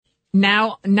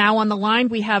Now on the line,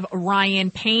 we have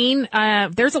Ryan Payne.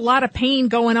 There's a lot of pain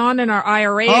going on in our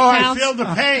IRA accounts. I feel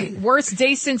the pain. Worst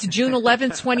day since June 11,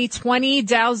 2020.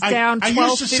 Dow's down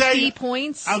 1250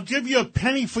 points. I'll give you a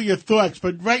penny for your thoughts,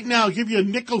 but right now I'll give you a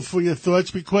nickel for your thoughts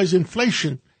because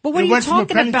inflation. But what are you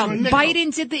talking about?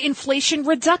 Biden did the Inflation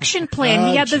Reduction Plan.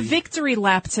 He had the victory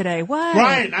lap today. What?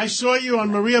 Ryan, I saw you on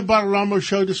Maria Bartiromo's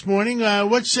show this morning.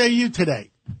 What say you today?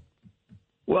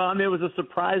 Well, I mean, it was a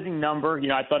surprising number.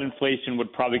 I thought inflation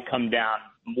would probably come down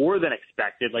more than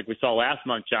expected, like we saw last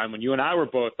month, John, when you and I were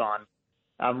both on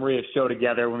Maria's show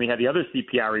together when we had the other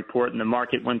CPI report and the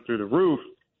market went through the roof.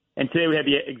 And today we had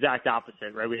the exact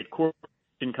opposite, right? We had core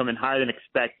inflation come in higher than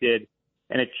expected,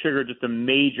 and it triggered just a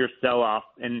major sell-off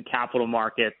in capital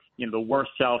markets, the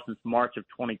worst sell since March of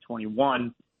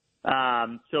 2021.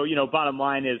 So, bottom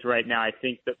line is right now, I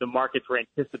think that the markets were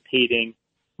anticipating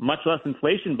much less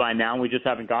inflation by now, and we just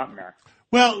haven't gotten there.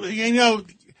 Well,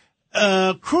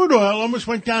 crude oil almost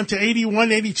went down to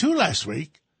 81, 82 last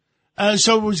week.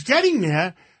 So it was getting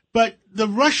there, but the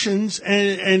Russians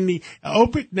and the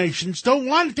OPEC nations don't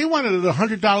want it. They want it at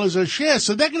 $100 a share,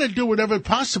 so they're going to do whatever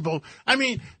possible. I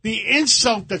mean, the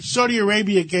insult that Saudi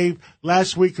Arabia gave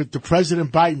last week to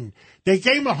President Biden, they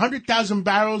gave him 100,000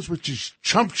 barrels, which is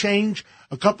chump change,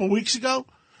 a couple of weeks ago.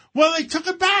 Well, they took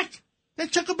it back. They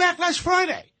took it back last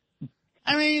Friday.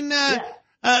 I mean,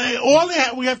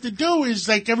 all we have to do is,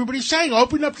 like everybody's saying,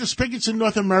 open up the spigots in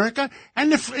North America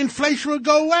and the inflation will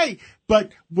go away.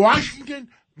 But Washington,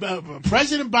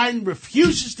 President Biden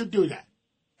refuses to do that.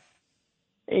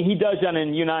 He does, John,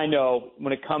 and you and I know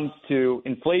when it comes to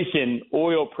inflation,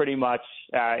 oil pretty much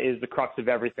is the crux of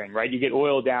everything, right? You get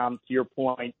oil down, to your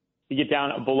point, you get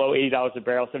down below $80 a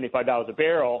barrel, $75 a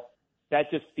barrel.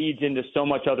 That just feeds into so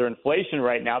much other inflation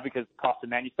right now because of the cost of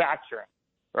manufacturing.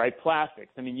 Right,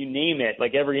 plastics. I mean, you name it.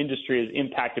 Like every industry is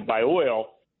impacted by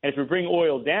oil. And if we bring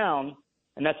oil down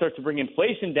and that starts to bring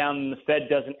inflation down, then the Fed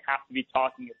doesn't have to be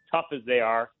talking as tough as they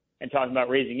are and talking about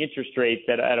raising interest rates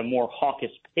at a more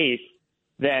hawkish pace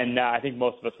than I think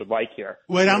most of us would like here.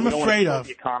 What I'm afraid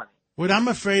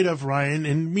of, Ryan,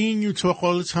 and me and you talk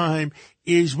all the time,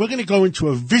 is we're going to go into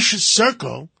a vicious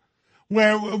circle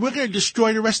where we're going to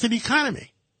destroy the rest of the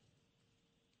economy.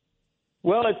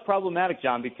 Well, it's problematic,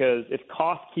 John, because if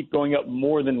costs keep going up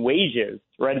more than wages,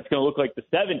 right, it's going to look like the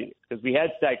 70s because we had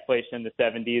stagflation in the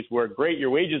 70s where your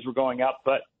wages were going up,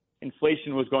 but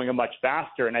inflation was going up much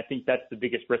faster. And I think that's the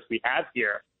biggest risk we have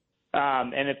here.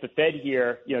 And if the Fed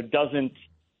here, doesn't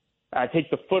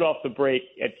take the foot off the brake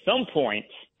at some point,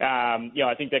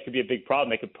 I think that could be a big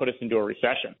problem. They could put us into a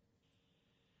recession.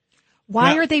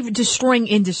 Why are they destroying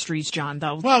industries, John,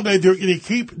 though? Well, they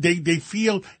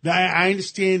feel that I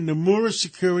understand Nomura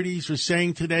Securities was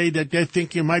saying today that they're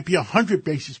thinking it might be 100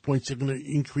 basis points are going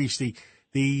to increase the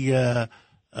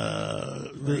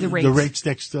rates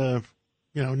next,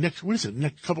 next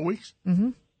couple of weeks? Mm-hmm.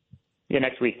 Yeah,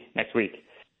 next week.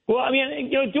 Well, I mean,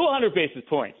 do 100 basis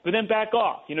points, but then back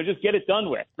off, just get it done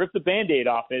with. Rip the Band-Aid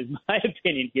off is my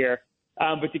opinion here.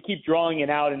 But to keep drawing it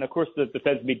out, and of course the Fed's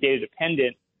going to be data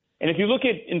dependent. And if you look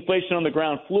at inflation on the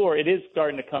ground floor, it is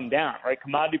starting to come down, right?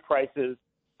 Commodity prices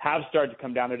have started to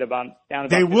come down at about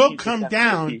They will come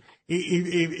down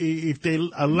if they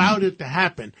allowed it to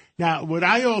happen. Now, what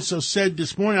I also said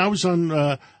this morning, I was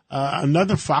on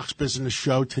another Fox Business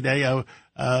show today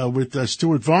with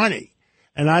Stuart Varney,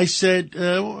 and I said,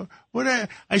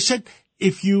 I said,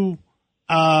 if you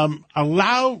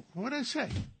allow, what did I say?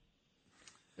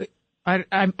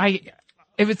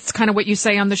 If it's kind of what you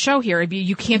say on the show here,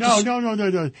 you can't.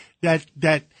 No.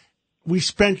 That we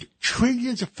spent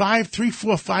 $5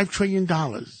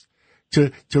 trillion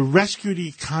to rescue the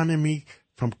economy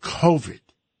from COVID.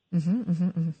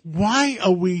 Why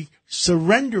are we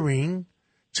surrendering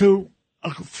to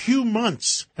a few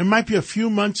months? It might be a few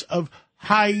months of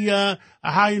high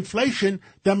inflation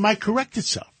that might correct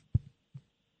itself.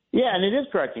 Yeah, and it is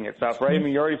correcting itself, right? I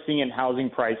mean, you're already seeing it in housing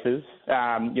prices.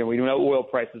 We know oil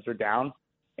prices are down.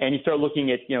 And you start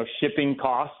looking at, shipping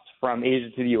costs from Asia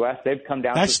to the U.S. They've come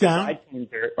down. That's down. Supply chains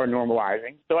are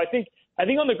normalizing. So I think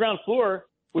on the ground floor,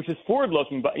 which is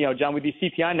forward-looking, but, John, with these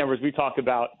CPI numbers we talk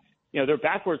about, they're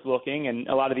backwards-looking, and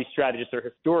a lot of these strategists are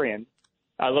historians.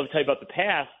 I love to tell you about the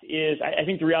past is I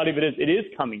think the reality of it is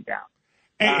coming down.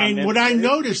 And what I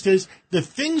noticed is the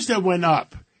things that went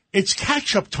up, it's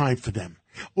catch-up time for them.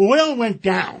 Oil went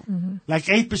down like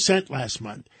 8% last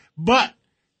month, but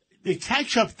the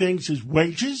catch-up things is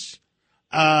wages.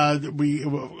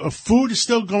 Food is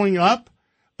still going up,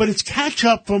 but it's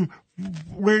catch-up from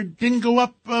where it didn't go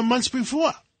up months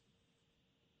before.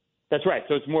 That's right.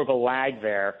 So it's more of a lag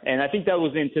there. And I think that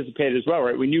was anticipated as well,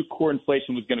 right? We knew core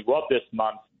inflation was going to go up this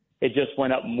month. it just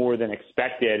went up more than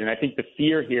expected. And I think the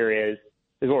fear here is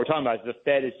what we're talking about, is the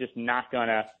Fed is just not going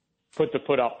to put the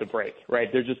foot off the brake, right?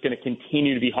 They're just going to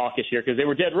continue to be hawkish here because they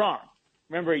were dead wrong.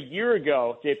 Remember, a year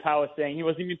ago, Jay Powell was saying he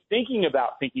wasn't even thinking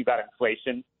about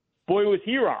inflation. Boy, was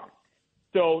he wrong.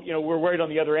 So, we're worried on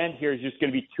the other end here is just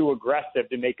going to be too aggressive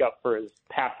to make up for his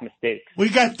past mistakes. We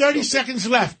got 30 seconds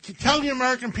left. Tell the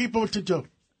American people what to do.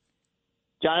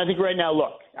 John, I think right now,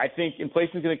 look, I think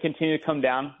inflation is going to continue to come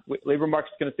down. Labor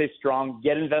market's going to stay strong.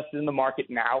 Get invested in the market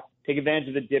now. Take advantage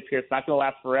of the dip here. It's not going to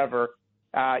last forever.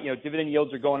 Dividend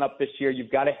yields are going up this year.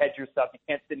 You've got to hedge yourself. You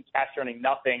can't sit in cash earning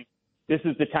nothing. This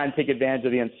is the time to take advantage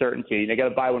of the uncertainty. You got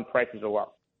to buy when prices are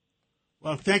low.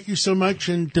 Well, thank you so much,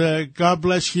 and God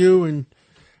bless you, and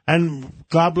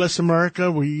God bless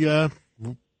America. We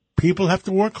people have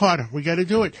to work harder. We got to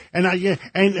do it. And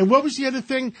and what was the other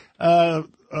thing?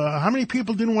 How many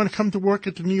people didn't want to come to work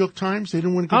at the New York Times? They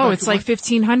didn't want to go back to work? Oh, it's like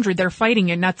 1,500. They're fighting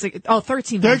it.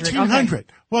 1,300. 1,300. Okay.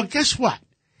 Well, guess what?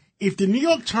 If the New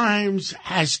York Times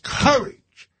has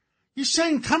courage, you're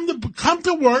saying come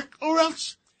to work or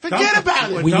else forget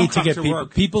about it. We need to get people.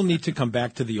 People need to come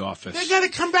back to the office. They got to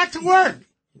come back to work.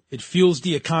 It fuels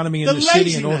the economy in the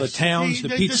city and all the towns, the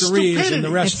pizzerias and the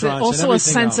restaurants. It's also a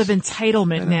sense of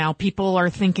entitlement now. People are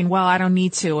thinking, well, I don't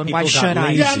need to, and why should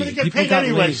I? Yeah, I'm going to get paid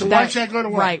anyway, so why should I go to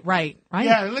work? Right.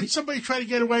 Yeah, let somebody try to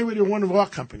get away with it in one of our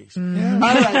companies. Mm.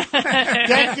 All right.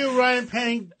 Thank you, Ryan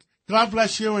Payne. God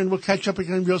bless you, and we'll catch up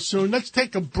again real soon. Let's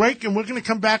take a break, and we're going to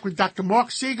come back with Dr.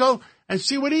 Mark Siegel and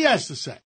see what he has to say.